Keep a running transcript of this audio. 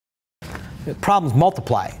problems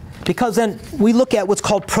multiply. Because then we look at what's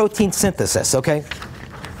called protein synthesis, okay?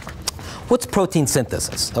 What's protein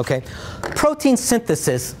synthesis, okay? Protein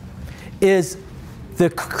synthesis is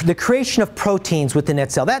the creation of proteins within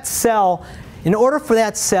that cell. That cell, in order for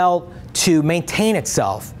that cell to maintain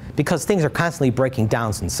itself, because things are constantly breaking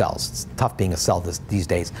down in cells. It's tough being a cell these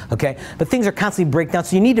days, okay? But things are constantly breaking down,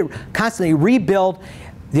 so you need to constantly rebuild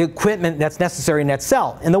the equipment that's necessary in that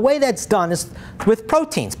cell. And the way that's done is with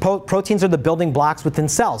proteins. Proteins are the building blocks within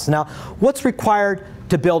cells. Now, what's required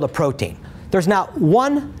to build a protein? There's not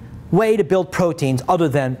one way to build proteins other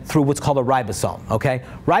than through what's called a ribosome, okay?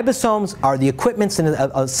 Ribosomes are the equipments in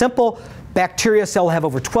a simple bacteria cell will have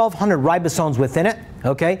over 1,200 ribosomes within it,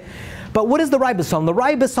 okay? But what is the ribosome? The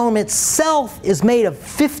ribosome itself is made of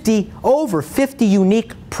over 50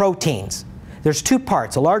 unique proteins. There's two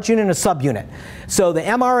parts, a large unit and a subunit. So the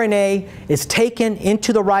mRNA is taken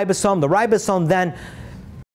into the ribosome. The ribosome then